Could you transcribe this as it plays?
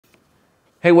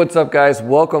Hey, what's up guys?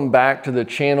 Welcome back to the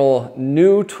channel.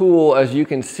 New tool, as you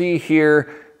can see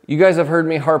here. You guys have heard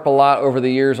me harp a lot over the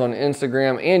years on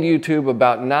Instagram and YouTube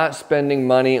about not spending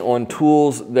money on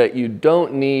tools that you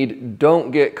don't need. Don't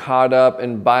get caught up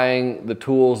in buying the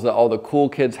tools that all the cool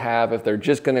kids have if they're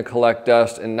just gonna collect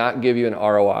dust and not give you an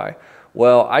ROI.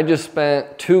 Well, I just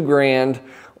spent $2 grand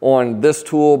on this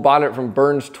tool, bought it from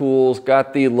Burns Tools,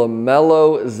 got the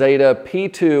Lamello Zeta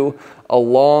P2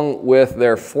 along with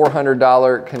their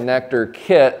 $400 connector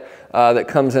kit that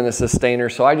comes in a sustainer.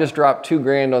 So I just dropped $2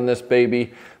 grand on this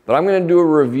baby, but I'm gonna do a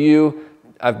review.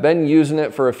 I've been using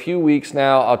it for a few weeks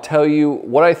now. I'll tell you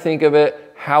what I think of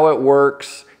it, how it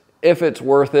works, if it's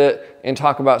worth it, and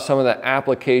talk about some of the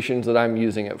applications that I'm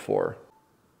using it for.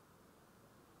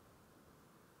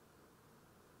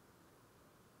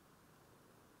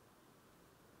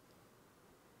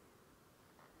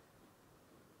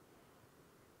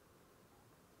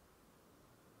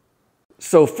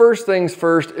 So first things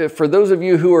first, for those of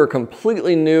you who are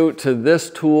completely new to this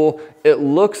tool, it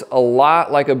looks a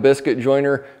lot like a biscuit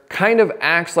joiner, kind of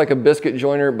acts like a biscuit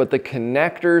joiner, but the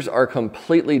connectors are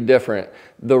completely different.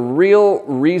 The real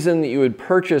reason that you would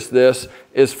purchase this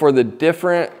is for the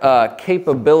different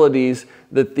capabilities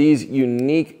that these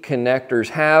unique connectors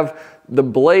have. The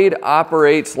blade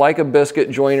operates like a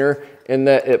biscuit joiner in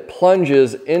that it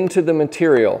plunges into the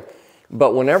material.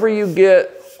 But whenever you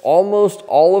get almost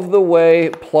all of the way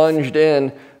plunged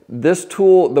in, this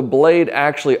tool, the blade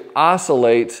actually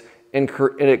oscillates and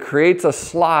it creates a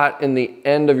slot in the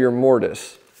end of your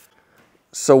mortise.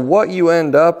 So what you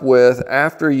end up with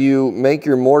after you make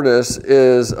your mortise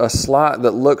is a slot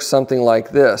that looks something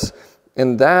like this.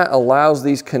 And that allows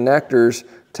these connectors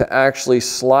to actually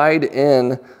slide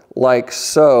in like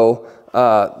so.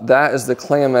 That is the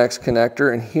Clamex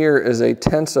connector, and here is a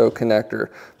Tenso connector.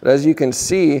 But as you can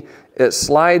see, it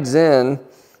slides in,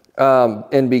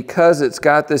 and because it's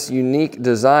got this unique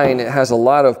design, it has a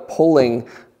lot of pulling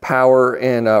power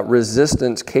and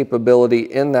resistance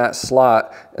capability in that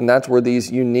slot, and that's where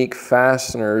these unique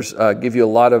fasteners give you a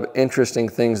lot of interesting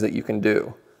things that you can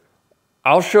do.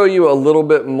 I'll show you a little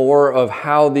bit more of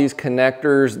how these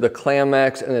connectors, the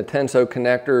Clamex and the Tenso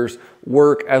connectors,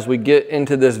 work as we get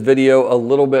into this video a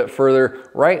little bit further.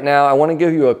 Right now, I want to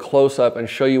give you a close-up and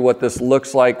show you what this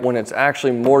looks like when it's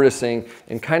actually mortising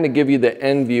and kind of give you the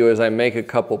end view as I make a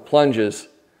couple plunges.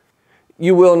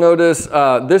 You will notice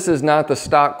this is not the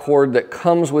stock cord that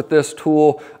comes with this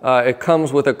tool. It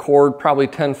comes with a cord probably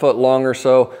 10 foot long or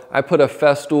so. I put a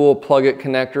Festool plug-it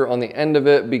connector on the end of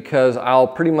it because I'll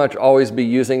pretty much always be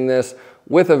using this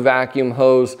with a vacuum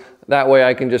hose. That way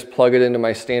I can just plug it into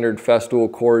my standard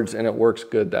Festool cords and it works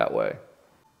good that way.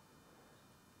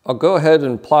 I'll go ahead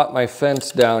and plop my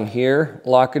fence down here,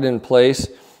 lock it in place,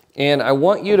 and I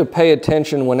want you to pay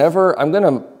attention whenever I'm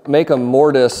gonna make a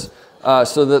mortise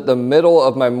so that the middle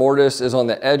of my mortise is on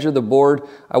the edge of the board.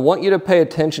 I want you to pay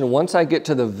attention. Once I get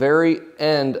to the very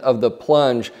end of the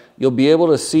plunge, you'll be able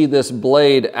to see this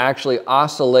blade actually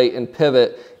oscillate and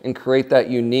pivot and create that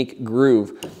unique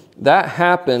groove. That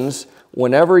happens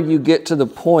whenever you get to the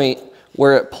point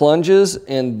where it plunges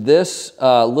and this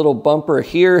little bumper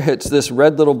here hits this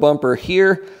red little bumper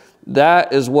here.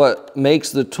 That is what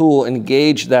makes the tool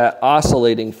engage that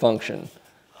oscillating function.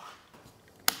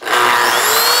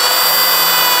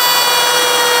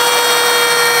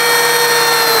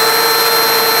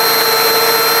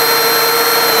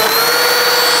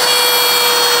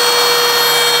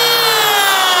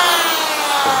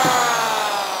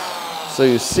 So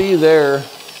you see there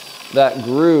that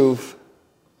groove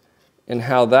and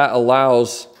how that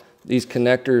allows these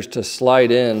connectors to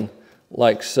slide in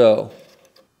like so.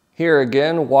 Here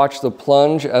again, watch the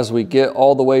plunge as we get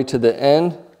all the way to the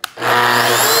end.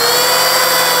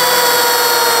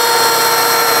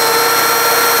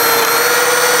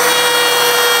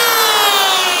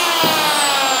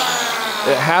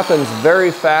 It happens very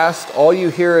fast. All you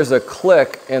hear is a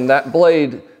click and that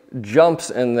blade jumps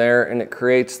in there and it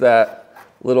creates that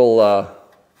little,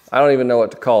 I don't even know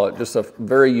what to call it, just a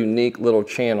very unique little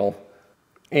channel.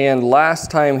 And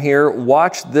last time here,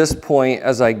 watch this point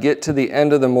as I get to the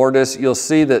end of the mortise. You'll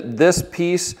see that this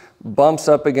piece bumps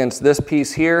up against this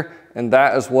piece here, and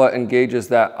that is what engages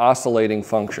that oscillating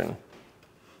function.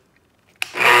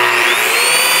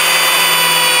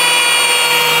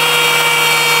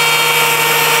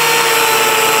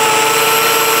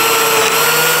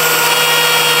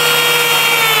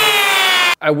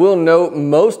 I will note,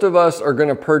 most of us are going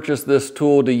to purchase this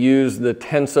tool to use the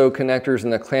Tenso connectors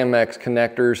and the Clamex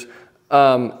connectors.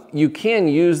 You can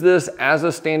use this as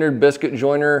a standard biscuit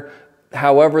joiner.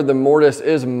 However, the mortise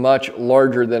is much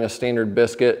larger than a standard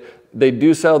biscuit. They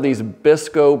do sell these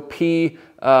Bisco P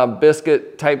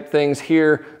biscuit type things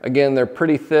here. Again, they're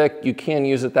pretty thick. You can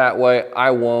use it that way.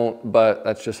 I won't, but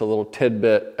that's just a little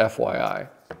tidbit FYI.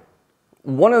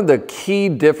 One of the key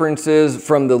differences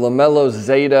from the Lamello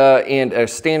Zeta and a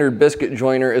standard biscuit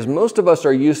joiner is most of us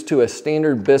are used to a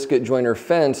standard biscuit joiner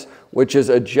fence, which is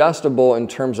adjustable in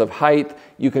terms of height.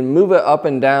 You can move it up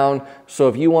and down. So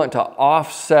if you want to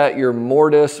offset your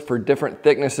mortise for different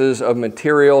thicknesses of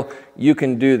material, you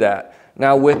can do that.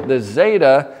 Now with the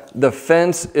Zeta, the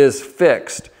fence is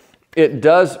fixed. It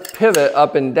does pivot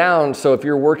up and down. So if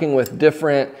you're working with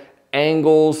different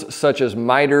angles such as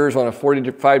miters on a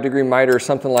 45-degree miter or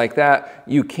something like that,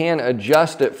 you can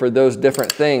adjust it for those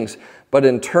different things. But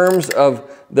in terms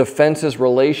of the fence's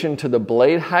relation to the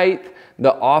blade height,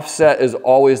 the offset is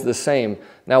always the same.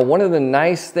 Now, one of the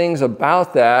nice things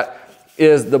about that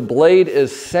is the blade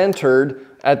is centered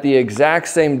at the exact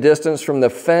same distance from the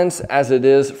fence as it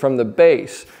is from the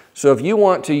base. So if you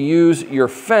want to use your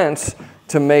fence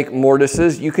to make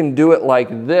mortises, you can do it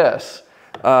like this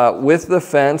with the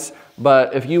fence.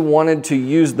 But if you wanted to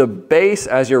use the base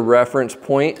as your reference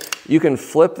point, you can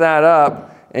flip that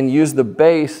up and use the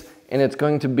base, and it's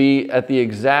going to be at the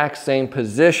exact same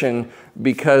position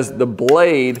because the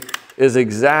blade is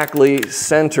exactly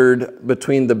centered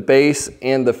between the base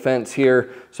and the fence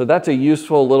here. So that's a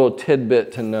useful little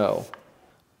tidbit to know.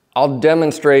 I'll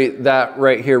demonstrate that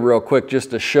right here real quick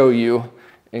just to show you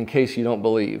in case you don't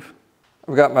believe.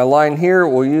 I've got my line here.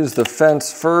 We'll use the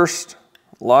fence first,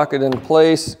 lock it in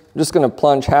place. I'm just going to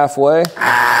plunge halfway.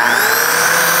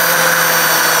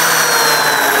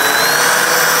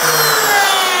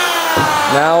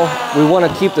 Now we want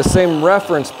to keep the same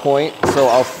reference point, so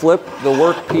I'll flip the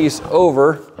workpiece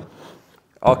over.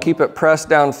 I'll keep it pressed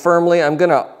down firmly. I'm going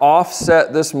to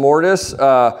offset this mortise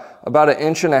about 1.5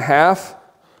 inches.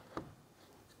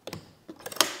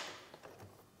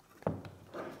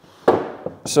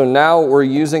 So now we're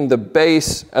using the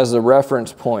base as the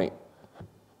reference point.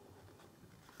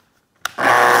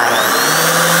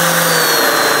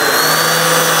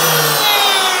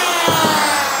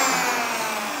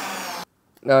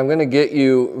 Now I'm going to get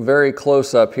you very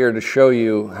close up here to show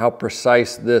you how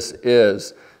precise this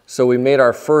is. So we made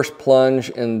our first plunge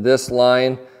in this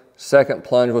line. Second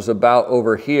plunge was about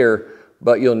over here,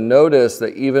 but you'll notice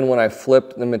that even when I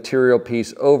flipped the material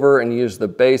piece over and used the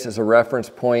base as a reference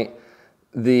point,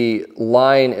 the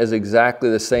line is exactly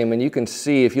the same. And you can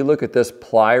see if you look at this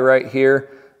ply right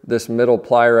here, this middle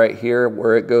ply right here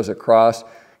where it goes across,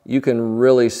 you can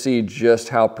really see just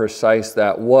how precise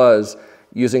that was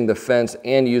using the fence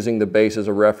and using the base as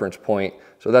a reference point.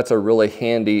 So that's a really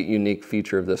handy, unique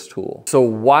feature of this tool. So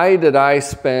why did I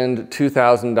spend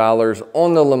 $2,000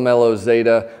 on the Lamello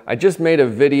Zeta? I just made a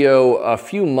video a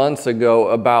few months ago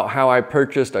about how I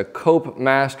purchased a Cope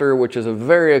Master, which is a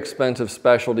very expensive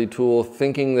specialty tool,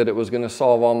 thinking that it was going to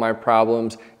solve all my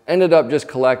problems. Ended up just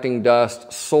collecting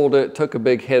dust, sold it, took a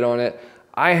big hit on it.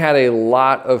 I had a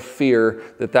lot of fear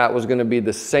that that was going to be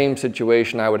the same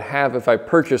situation I would have if I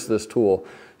purchased this tool.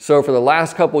 So for the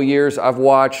last couple years, I've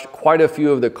watched quite a few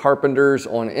of the carpenters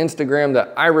on Instagram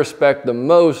that I respect the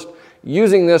most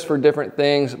using this for different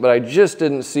things, but I just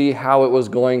didn't see how it was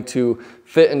going to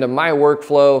fit into my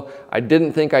workflow. I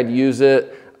didn't think I'd use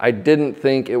it. I didn't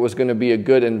think it was going to be a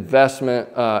good investment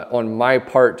on my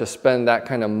part to spend that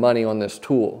kind of money on this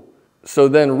tool. So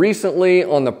then recently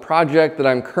on the project that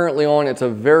I'm currently on, it's a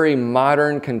very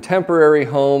modern contemporary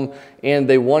home, and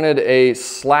they wanted a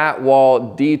slat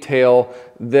wall detail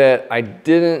that I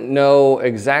didn't know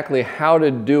exactly how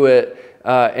to do it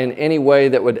in any way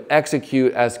that would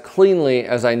execute as cleanly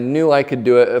as I knew I could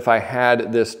do it if I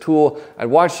had this tool. I'd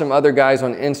watched some other guys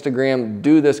on Instagram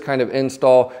do this kind of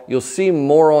install. You'll see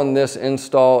more on this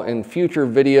install in future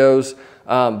videos.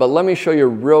 But let me show you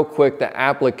real quick the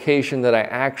application that I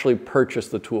actually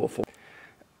purchased the tool for.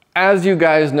 As you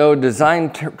guys know,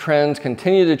 design trends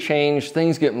continue to change.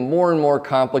 Things get more and more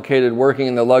complicated working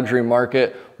in the luxury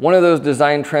market. One of those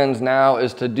design trends now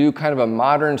is to do kind of a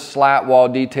modern slat wall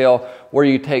detail where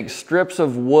you take strips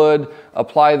of wood,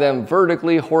 apply them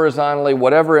vertically, horizontally,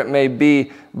 whatever it may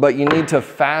be, but you need to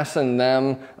fasten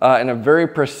them in a very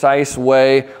precise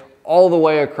way all the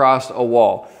way across a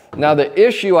wall. Now the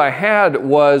issue I had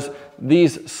was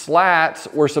these slats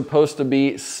were supposed to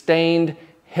be stained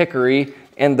hickory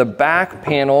and the back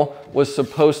panel was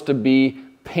supposed to be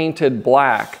painted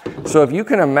black. So if you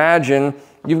can imagine,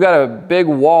 you've got a big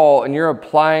wall and you're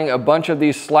applying a bunch of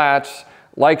these slats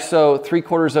like so,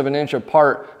 3/4 of an inch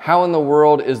apart. How in the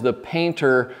world is the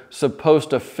painter supposed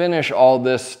to finish all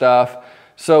this stuff?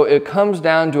 So it comes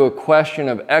down to a question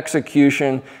of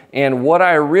execution, and what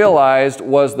I realized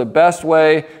was the best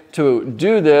way to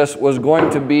do this was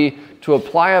going to be to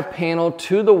apply a panel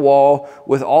to the wall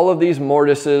with all of these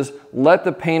mortises, let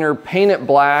the painter paint it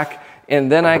black,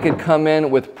 and then I could come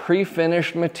in with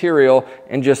pre-finished material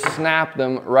and just snap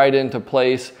them right into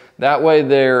place. That way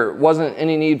there wasn't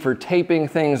any need for taping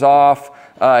things off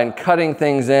and cutting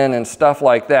things in and stuff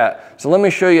like that. So let me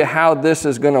show you how this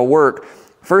is going to work.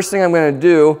 First thing I'm going to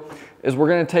do is we're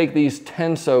going to take these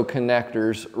Tenso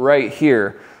connectors right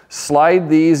here, slide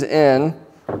these in.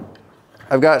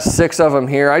 I've got 6 of them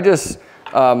here. I just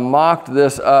mocked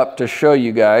this up to show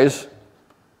you guys.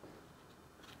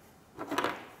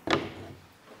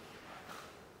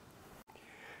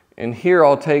 And here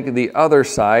I'll take the other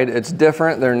side. It's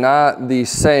different. They're not the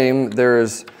same.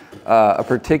 There's a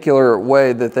particular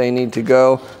way that they need to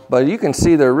go, but you can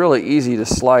see they're really easy to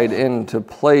slide into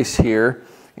place here.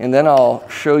 And then I'll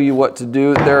show you what to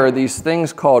do. There are these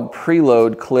things called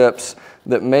preload clips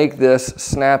that make this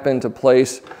snap into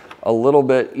place a little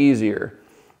bit easier.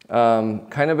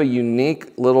 Kind of a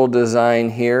unique little design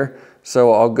here.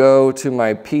 So I'll go to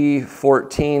my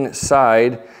P14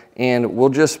 side and we'll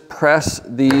just press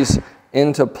these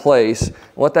into place.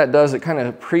 What that does, it kind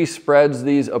of pre-spreads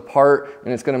these apart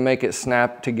and it's going to make it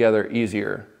snap together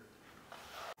easier.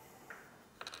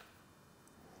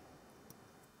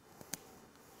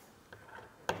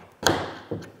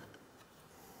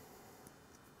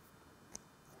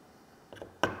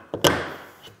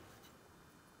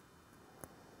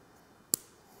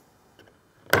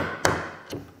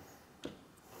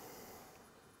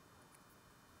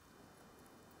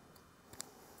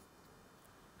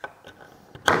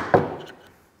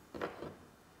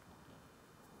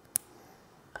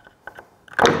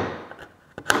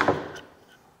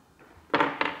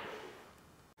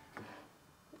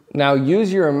 Now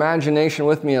use your imagination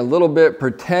with me a little bit.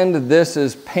 Pretend this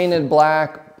is painted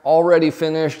black, already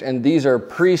finished, and these are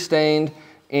pre-stained,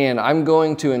 and I'm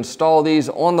going to install these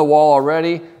on the wall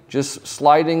already, just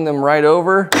sliding them right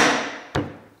over,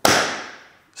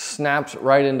 snaps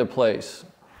right into place.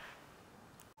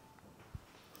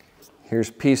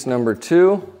 Here's piece number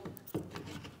 2.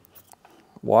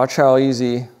 Watch how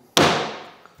easy,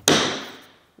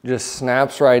 just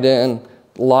snaps right in,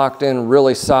 locked in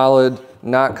really solid,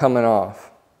 not coming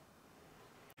off.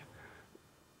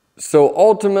 So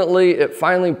ultimately, it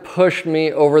finally pushed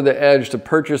me over the edge to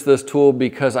purchase this tool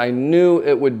because I knew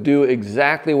it would do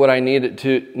exactly what I needed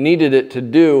it to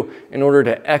do in order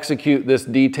to execute this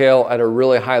detail at a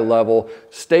really high level.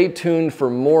 Stay tuned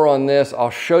for more on this. I'll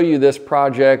show you this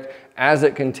project as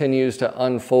it continues to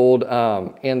unfold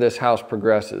and this house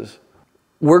progresses.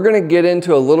 We're going to get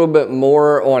into a little bit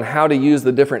more on how to use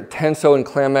the different Tenso and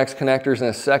Clamex connectors in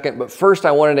a second, but first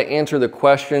I wanted to answer the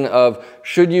question of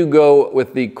should you go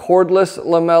with the cordless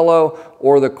Lamello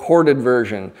or the corded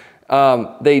version.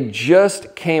 They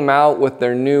just came out with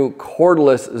their new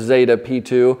cordless Zeta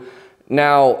P2.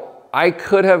 Now, I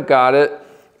could have got it,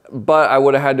 but I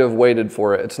would have had to have waited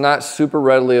for it. It's not super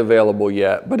readily available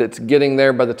yet, but it's getting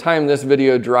there. By the time this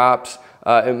video drops,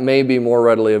 it may be more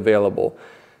readily available.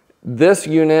 This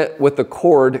unit with the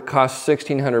cord costs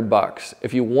 $1,600.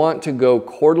 If you want to go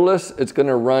cordless, it's going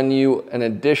to run you an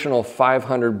additional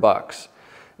 $500.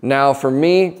 Now for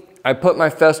me, I put my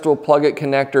Festool plug-it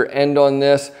connector end on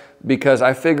this because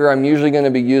I figure I'm usually going to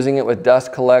be using it with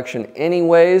dust collection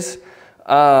anyways.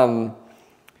 Would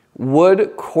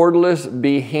cordless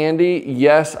be handy?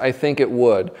 Yes, I think it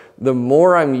would. The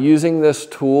more I'm using this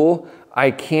tool, I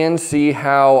can see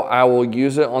how I will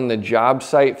use it on the job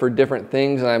site for different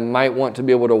things, and I might want to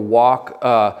be able to walk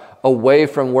away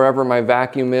from wherever my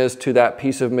vacuum is to that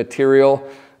piece of material.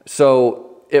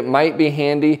 So it might be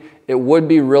handy. It would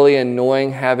be really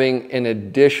annoying having an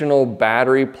additional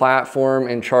battery platform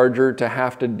and charger to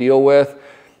have to deal with.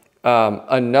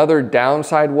 Another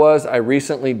downside was I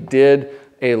recently did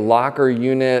a locker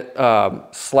unit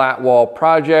slat wall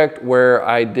project where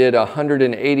I did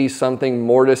 180 something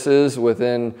mortises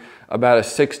within about a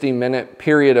 60-minute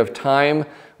period of time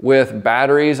with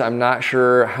batteries. I'm not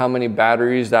sure how many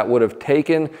batteries that would have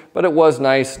taken, but it was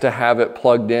nice to have it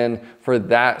plugged in for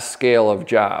that scale of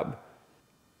job.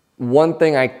 One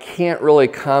thing I can't really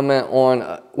comment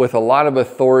on with a lot of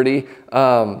authority,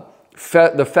 the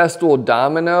Festool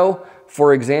Domino,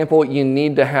 for example, you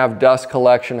need to have dust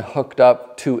collection hooked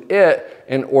up to it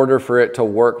in order for it to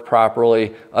work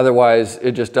properly. Otherwise,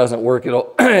 it just doesn't work.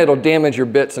 It'll damage your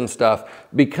bits and stuff.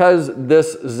 Because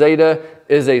this Zeta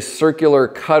is a circular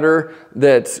cutter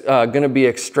that's going to be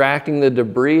extracting the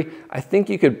debris, I think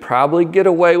you could probably get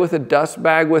away with a dust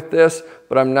bag with this,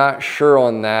 but I'm not sure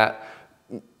on that.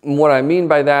 What I mean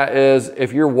by that is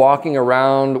if you're walking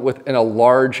around in a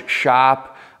large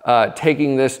shop,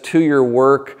 taking this to your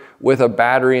work with a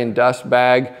battery and dust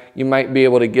bag, you might be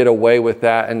able to get away with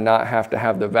that and not have to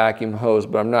have the vacuum hose,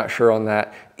 but I'm not sure on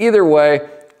that. Either way,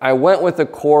 I went with the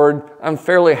cord. I'm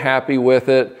fairly happy with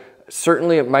it.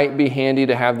 Certainly it might be handy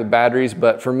to have the batteries,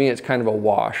 but for me it's kind of a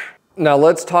wash. Now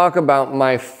let's talk about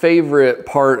my favorite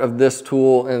part of this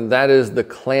tool, and that is the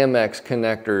Clamex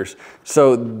connectors.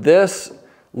 So this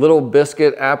little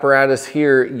biscuit apparatus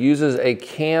here uses a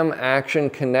cam action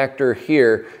connector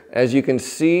here. As you can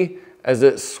see, as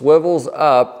it swivels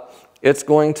up, it's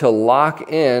going to lock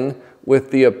in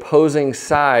with the opposing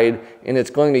side, and it's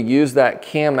going to use that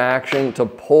cam action to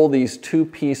pull these two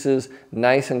pieces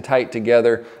nice and tight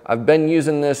together. I've been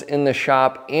using this in the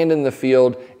shop and in the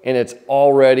field, and it's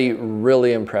already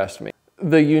really impressed me.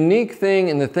 The unique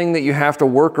thing and the thing that you have to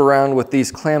work around with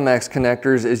these Clamex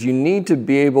connectors is you need to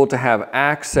be able to have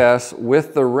access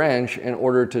with the wrench in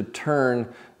order to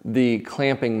turn the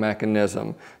clamping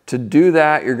mechanism. To do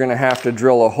that, you're going to have to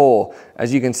drill a hole.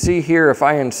 As you can see here, if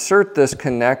I insert this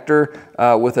connector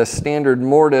with a standard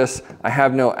mortise, I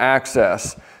have no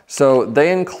access. So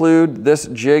they include this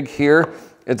jig here.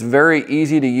 It's very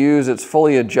easy to use. It's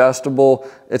fully adjustable.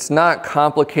 It's not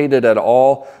complicated at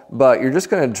all, but you're just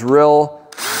going to drill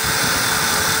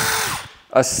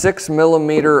a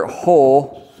 6mm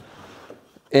hole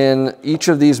in each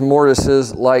of these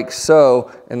mortises like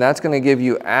so, and that's going to give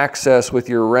you access with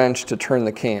your wrench to turn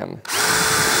the cam.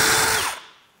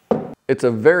 It's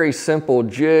a very simple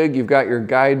jig. You've got your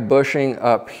guide bushing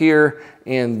up here,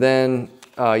 and then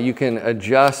you can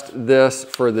adjust this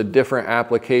for the different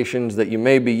applications that you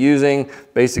may be using.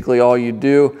 Basically all you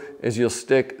do is you'll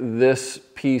stick this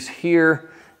piece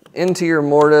here into your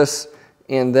mortise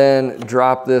and then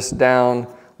drop this down,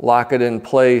 lock it in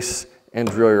place, and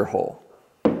drill your hole.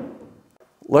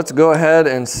 Let's go ahead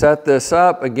and set this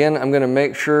up. Again, I'm going to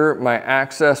make sure my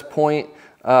access point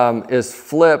is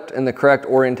flipped in the correct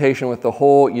orientation with the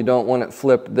hole. You don't want it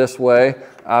flipped this way,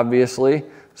 obviously.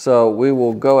 So we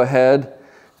will go ahead.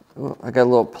 Oh, I got a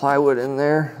little plywood in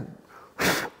there.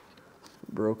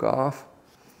 Broke off.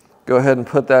 Go ahead and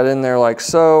put that in there like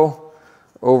so.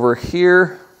 Over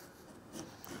here,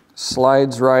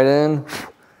 slides right in.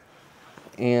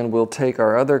 And we'll take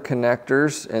our other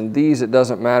connectors, and these, it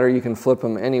doesn't matter, you can flip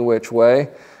them any which way.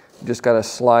 You just got to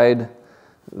slide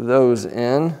those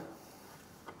in.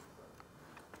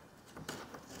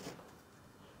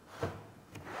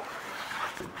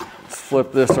 Let's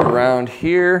flip this around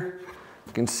here.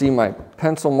 You can see my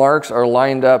pencil marks are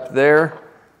lined up there.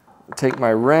 Take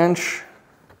my wrench,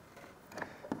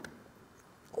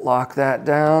 lock that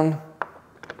down.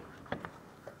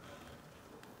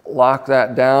 Lock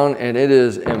that down, and it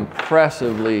is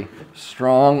impressively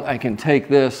strong. I can take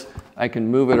this, I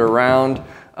can move it around.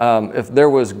 If there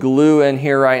was glue in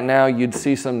here right now, you'd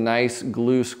see some nice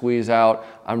glue squeeze out.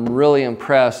 I'm really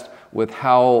impressed with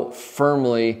how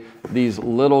firmly these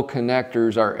little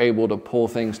connectors are able to pull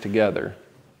things together.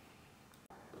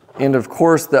 And of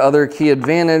course, the other key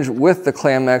advantage with the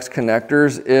Clamex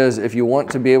connectors is if you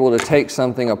want to be able to take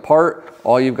something apart,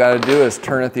 all you've got to do is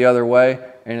turn it the other way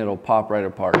and it'll pop right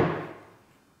apart.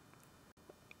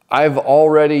 I've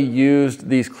already used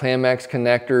these Clamex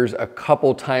connectors a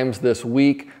couple times this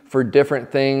week for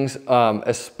different things,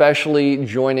 especially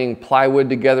joining plywood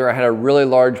together. I had a really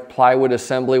large plywood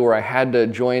assembly where I had to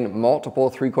join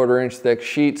multiple 3/4 inch thick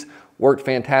sheets. Worked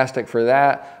fantastic for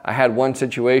that. I had one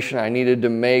situation I needed to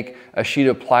make a sheet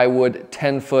of plywood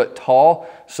 10 foot tall.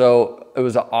 So it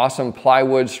was an awesome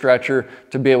plywood stretcher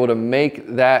to be able to make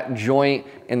that joint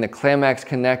in the Clamex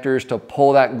connectors to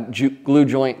pull that glue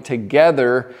joint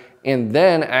together and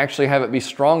then actually have it be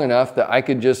strong enough that I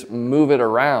could just move it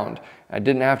around. I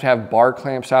didn't have to have bar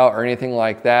clamps out or anything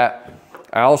like that.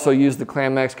 I also use the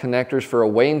Clamex connectors for a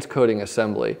wainscoting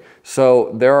assembly.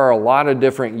 So there are a lot of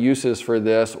different uses for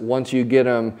this. Once you get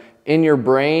them in your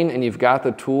brain and you've got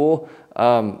the tool,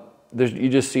 you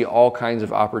just see all kinds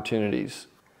of opportunities.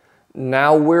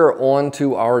 Now we're on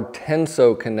to our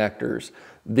Tenso connectors.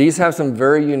 These have some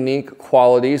very unique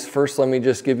qualities. First, let me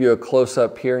just give you a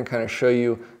close-up here and kind of show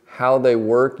you how they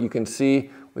work. You can see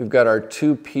we've got our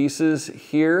two pieces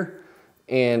here,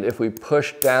 and if we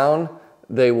push down,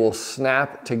 they will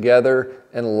snap together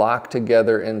and lock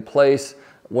together in place.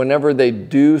 Whenever they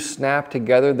do snap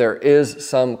together, there is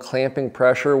some clamping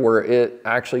pressure where it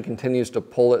actually continues to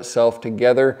pull itself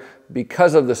together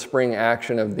because of the spring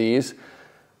action of these.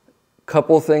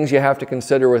 Couple things you have to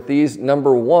consider with these.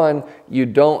 Number one, you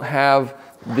don't have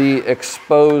the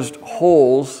exposed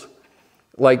holes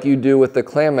like you do with the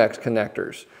Clamex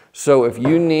connectors. So if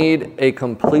you need a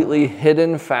completely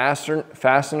hidden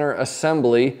fastener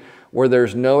assembly where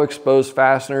there's no exposed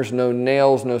fasteners, no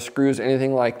nails, no screws,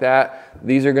 anything like that,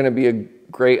 these are gonna be a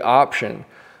great option.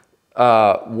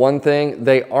 One thing,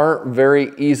 they aren't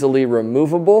very easily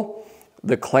removable.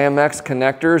 The Clamex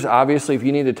connectors, obviously if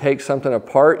you need to take something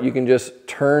apart, you can just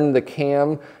turn the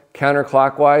cam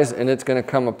counterclockwise and it's gonna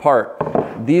come apart.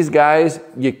 These guys,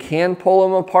 you can pull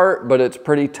them apart, but it's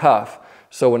pretty tough.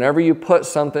 So whenever you put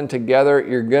something together,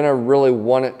 you're gonna really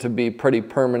want it to be pretty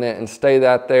permanent and stay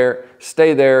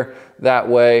there that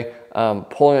way.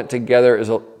 Pulling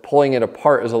it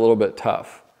apart is a little bit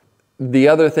tough. The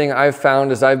other thing I've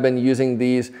found as I've been using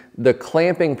these, the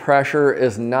clamping pressure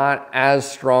is not as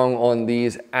strong on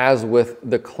these as with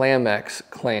the Clamex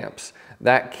clamps.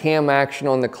 That cam action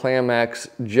on the Clamex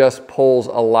just pulls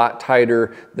a lot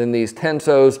tighter than these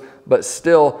Tensos, but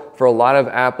still for a lot of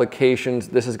applications,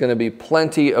 this is gonna be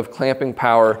plenty of clamping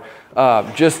power.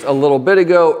 Just a little bit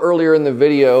ago, earlier in the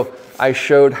video, I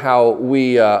showed how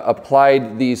we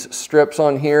applied these strips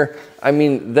on here. I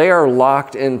mean, they are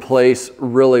locked in place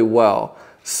really well.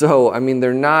 So, I mean,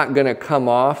 they're not gonna come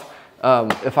off.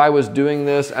 If I was doing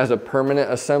this as a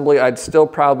permanent assembly, I'd still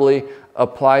probably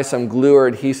apply some glue or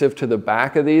adhesive to the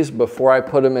back of these before I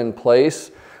put them in place,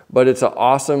 but it's an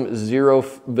awesome zero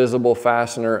visible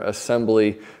fastener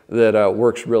assembly that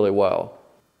works really well.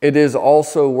 It is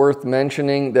also worth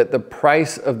mentioning that the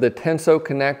price of the Tenso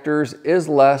connectors is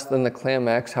less than the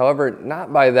Clamex, however,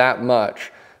 not by that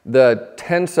much. The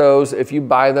Tensos, if you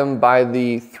buy them by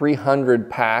the 300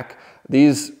 pack,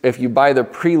 these, if you buy the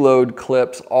preload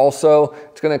clips also,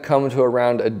 it's gonna come to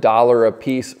around $1 a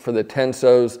piece for the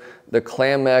Tensos. The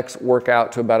Clamex work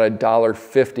out to about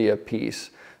 $1.50 a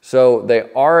piece. So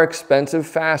they are expensive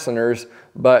fasteners,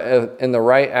 but in the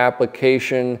right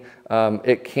application,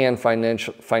 it can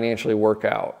financially work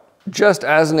out. Just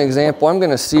as an example, I'm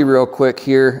gonna see real quick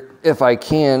here, if I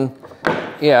can.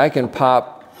 Yeah, I can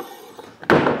pop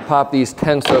these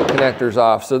Tenso connectors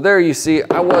off. So there you see,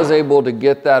 I was able to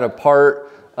get that apart.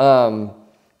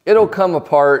 It'll come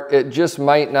apart. It just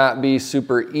might not be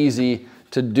super easy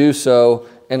to do so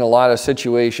in a lot of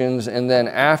situations. And then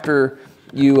after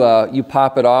you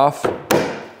pop it off,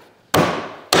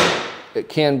 it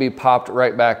can be popped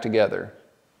right back together.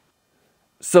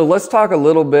 So let's talk a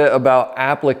little bit about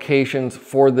applications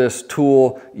for this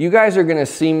tool. You guys are gonna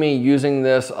see me using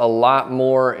this a lot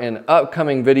more in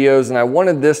upcoming videos, and I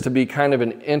wanted this to be kind of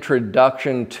an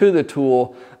introduction to the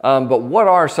tool, but what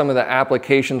are some of the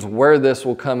applications where this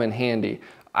will come in handy?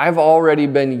 I've already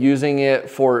been using it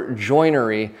for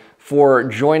joinery, for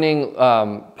joining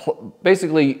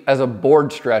basically as a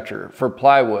board stretcher for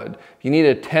plywood. If you need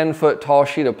a 10-foot tall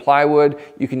sheet of plywood,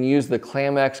 you can use the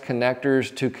Clamex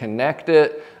connectors to connect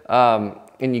it.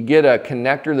 And you get a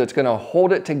connector that's gonna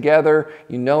hold it together.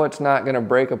 You know it's not gonna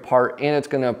break apart, and it's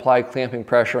gonna apply clamping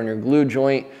pressure on your glue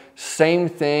joint. Same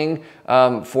thing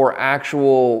for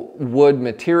actual wood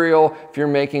material. If you're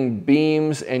making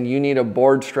beams and you need a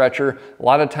board stretcher, a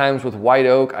lot of times with white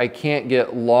oak, I can't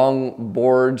get long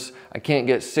boards. I can't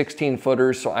get 16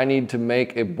 footers, so I need to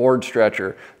make a board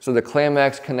stretcher. So the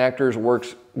Clamex connectors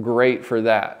works great for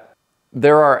that.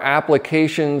 There are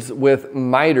applications with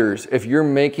miters. If you're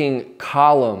making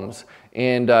columns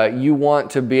and you want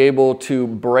to be able to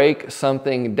break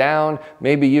something down,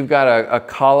 maybe you've got a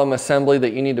column assembly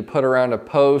that you need to put around a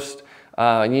post,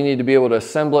 and you need to be able to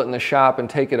assemble it in the shop and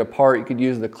take it apart. You could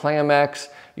use the Clamex.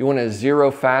 You want a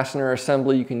zero fastener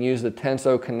assembly, you can use the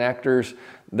Tenso connectors.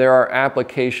 There are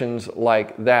applications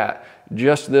like that.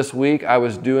 Just this week, I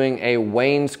was doing a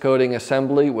wainscoting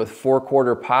assembly with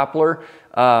 4/4 poplar.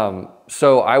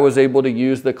 So I was able to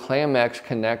use the Clamex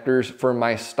connectors for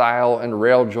my stile and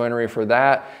rail joinery for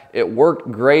that. It worked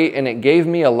great, and it gave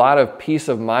me a lot of peace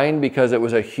of mind because it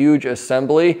was a huge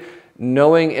assembly.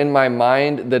 Knowing in my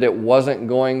mind that it wasn't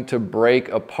going to break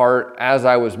apart as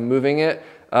I was moving it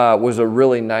was a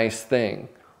really nice thing.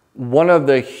 One of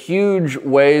the huge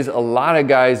ways a lot of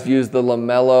guys use the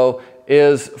Lamello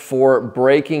is for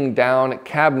breaking down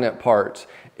cabinet parts.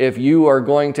 If you are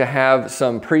going to have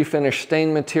some pre-finished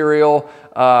stain material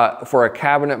for a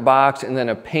cabinet box and then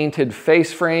a painted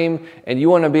face frame, and you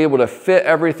want to be able to fit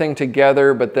everything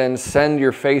together but then send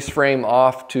your face frame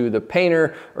off to the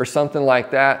painter or something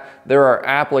like that, there are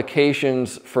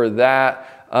applications for that.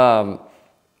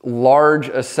 Large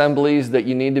assemblies that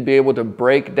you need to be able to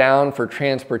break down for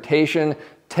transportation,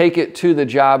 take it to the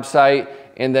job site,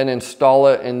 and then install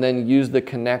it, and then use the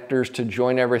connectors to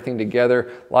join everything together.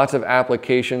 Lots of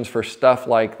applications for stuff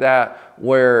like that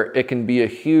where it can be a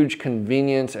huge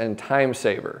convenience and time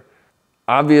saver.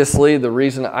 Obviously, the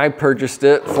reason I purchased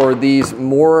it for these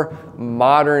more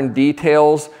modern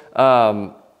details,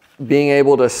 being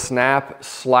able to snap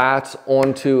slats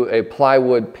onto a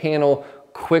plywood panel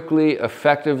quickly,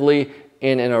 effectively,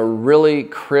 and in a really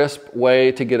crisp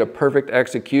way to get a perfect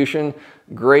execution.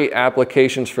 Great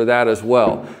applications for that as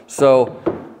well. So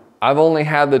I've only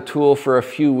had the tool for a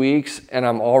few weeks and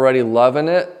I'm already loving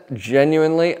it.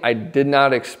 Genuinely, I did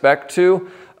not expect to,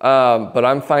 but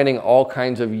I'm finding all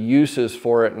kinds of uses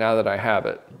for it now that I have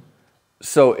it.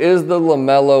 So is the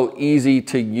Lamello easy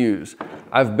to use?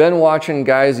 I've been watching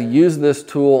guys use this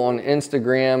tool on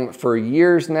Instagram for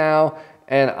years now,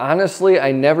 and honestly,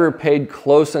 I never paid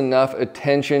close enough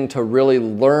attention to really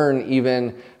learn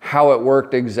even how it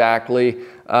worked exactly,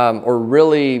 or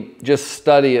really just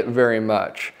study it very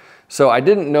much. So I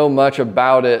didn't know much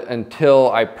about it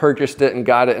until I purchased it and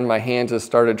got it in my hands and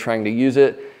started trying to use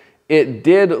it. It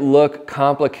did look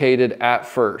complicated at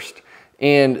first.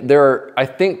 And I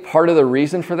think part of the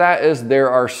reason for that is there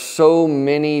are so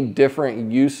many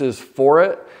different uses for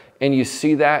it. And you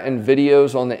see that in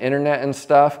videos on the internet and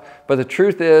stuff. But the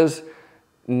truth is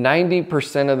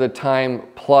 90% of the time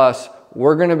plus,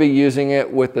 we're gonna be using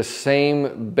it with the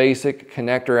same basic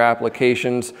connector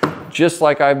applications, just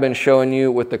like I've been showing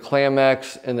you with the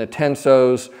Clamex and the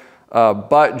Tensos,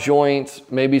 butt joints,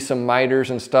 maybe some miters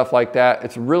and stuff like that.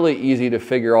 It's really easy to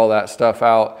figure all that stuff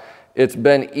out. It's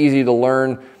been easy to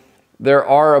learn. There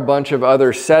are a bunch of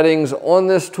other settings on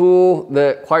this tool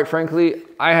that, quite frankly,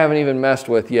 I haven't even messed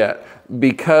with yet,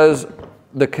 because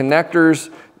the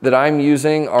connectors that I'm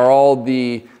using are all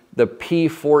the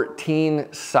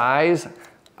P14 size.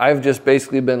 I've just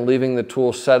basically been leaving the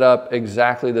tool set up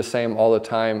exactly the same all the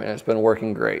time, and it's been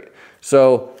working great.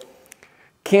 So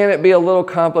can it be a little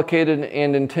complicated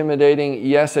and intimidating?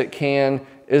 Yes, it can.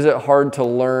 Is it hard to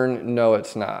learn? No,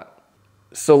 it's not.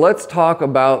 So let's talk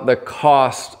about the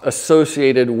cost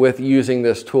associated with using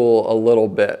this tool a little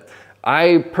bit.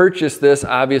 I purchased this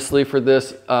obviously for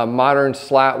this modern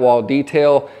slat wall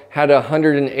detail, had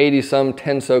 180 some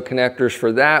Tenso connectors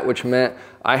for that, which meant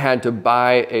I had to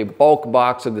buy a bulk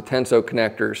box of the Tenso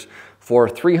connectors. For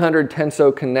 300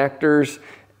 Tenso connectors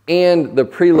and the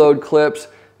preload clips,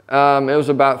 it was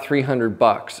about 300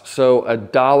 bucks. So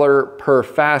 $1 per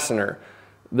fastener.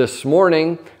 This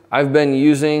morning, I've been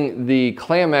using the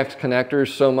Clamex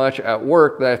connectors so much at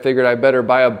work that I figured I better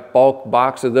buy a bulk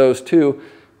box of those too.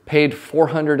 Paid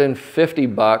 450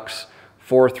 bucks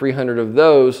for 300 of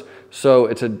those, so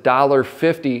it's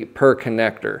 $1.50 per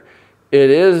connector. It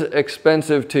is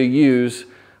expensive to use,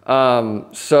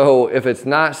 so if it's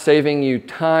not saving you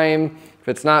time, if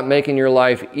it's not making your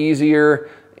life easier,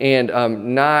 and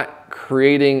not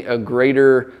creating a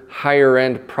greater, higher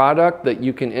end product that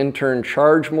you can in turn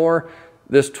charge more,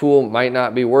 this tool might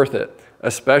not be worth it,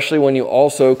 especially when you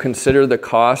also consider the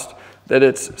cost that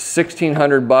it's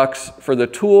 1,600 bucks for the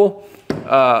tool,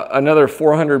 another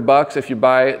 400 bucks if you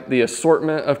buy the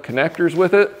assortment of connectors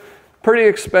with it. Pretty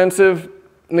expensive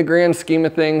in the grand scheme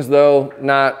of things, though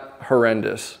not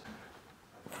horrendous.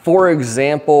 For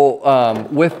example,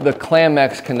 with the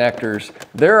Clamex connectors,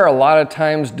 there are a lot of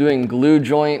times doing glue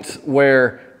joints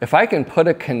where if I can put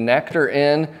a connector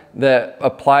in that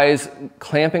applies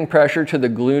clamping pressure to the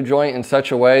glue joint in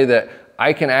such a way that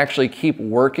I can actually keep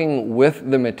working with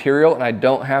the material and I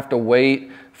don't have to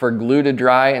wait for glue to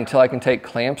dry until I can take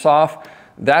clamps off,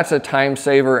 that's a time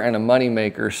saver and a money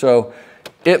maker. So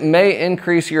it may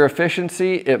increase your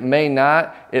efficiency, it may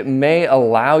not. It may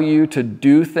allow you to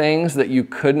do things that you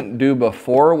couldn't do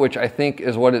before, which I think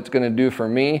is what it's gonna do for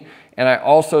me. And I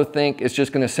also think it's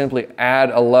just gonna simply add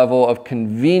a level of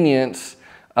convenience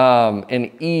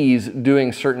and ease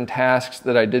doing certain tasks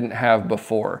that I didn't have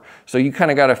before. So you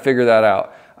kind of got to figure that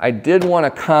out. I did want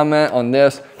to comment on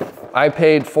this. I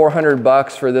paid 400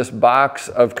 bucks for this box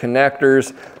of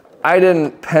connectors. I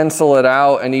didn't pencil it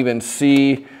out and even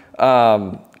see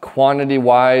quantity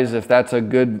wise if that's a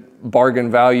good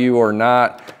bargain value or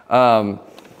not.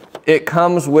 It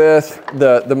comes with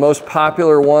the most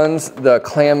popular ones, the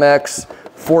Clamex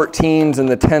 14s and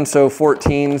the Tenso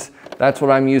 14s. That's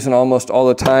what I'm using almost all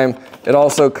the time. It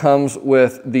also comes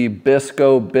with the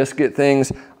Bisco biscuit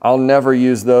things. I'll never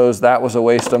use those. That was a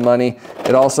waste of money.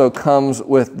 It also comes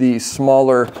with the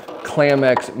smaller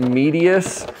Clamex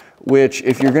Medius, which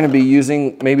if you're gonna be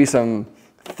using maybe some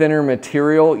thinner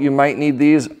material, you might need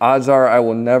these. Odds are I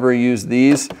will never use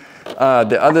these.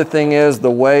 The other thing is the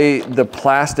way the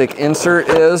plastic insert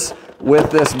is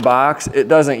with this box, it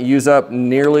doesn't use up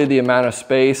nearly the amount of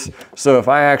space. So if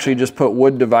I actually just put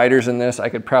wood dividers in this, I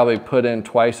could probably put in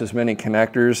twice as many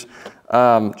connectors.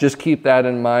 Just keep that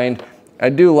in mind. I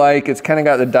do like, it's kind of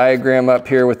got the diagram up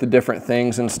here with the different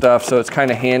things and stuff, so it's kind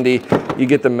of handy. You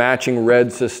get the matching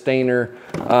red sustainer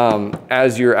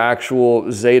as your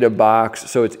actual Zeta box,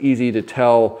 so it's easy to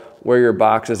tell where your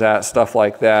box is at, stuff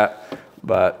like that.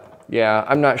 But yeah,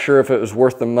 I'm not sure if it was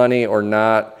worth the money or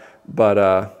not,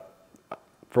 but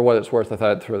for what it's worth, I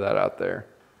thought I'd throw that out there.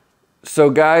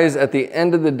 So guys, at the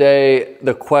end of the day,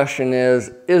 the question is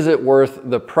it worth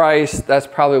the price? That's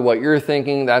probably what you're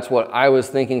thinking. That's what I was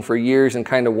thinking for years and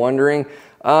kind of wondering.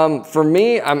 For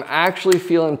me, I'm actually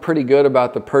feeling pretty good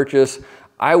about the purchase.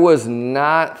 I was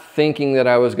not thinking that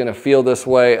I was gonna feel this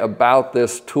way about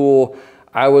this tool.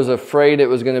 I was afraid it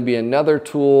was gonna be another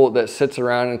tool that sits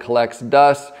around and collects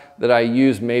dust that I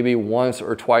use maybe once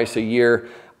or twice a year.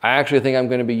 I actually think I'm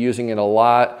gonna be using it a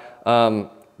lot.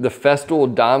 The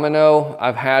Festool Domino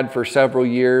I've had for several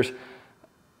years.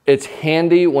 It's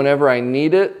handy whenever I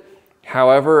need it.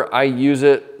 However, I use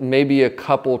it maybe a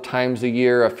couple times a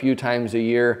year, a few times a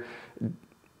year.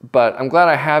 But I'm glad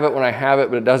I have it when I have it,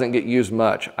 but it doesn't get used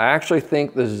much. I actually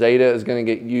think the Zeta is gonna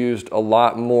get used a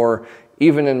lot more,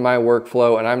 even in my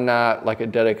workflow, and I'm not like a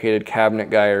dedicated cabinet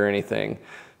guy or anything.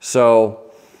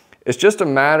 So it's just a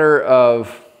matter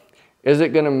of, is it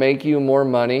gonna make you more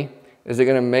money? Is it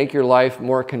gonna make your life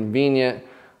more convenient?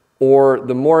 Or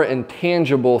the more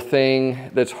intangible thing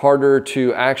that's harder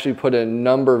to actually put a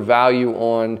number value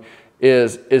on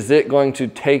is it going to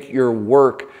take your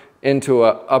work into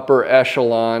an upper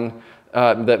echelon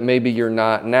that maybe you're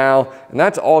not now? And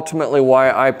that's ultimately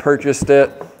why I purchased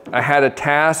it. I had a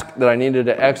task that I needed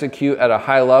to execute at a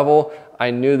high level.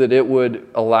 I knew that it would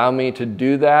allow me to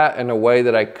do that in a way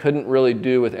that I couldn't really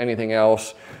do with anything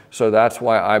else. So that's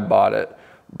why I bought it.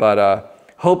 But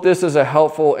hope this is a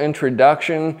helpful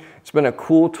introduction. It's been a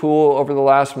cool tool over the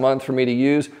last month for me to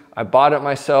use. I bought it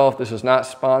myself. This is not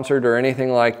sponsored or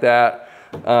anything like that.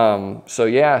 So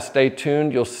yeah, stay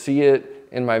tuned. You'll see it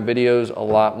in my videos a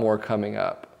lot more coming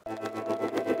up.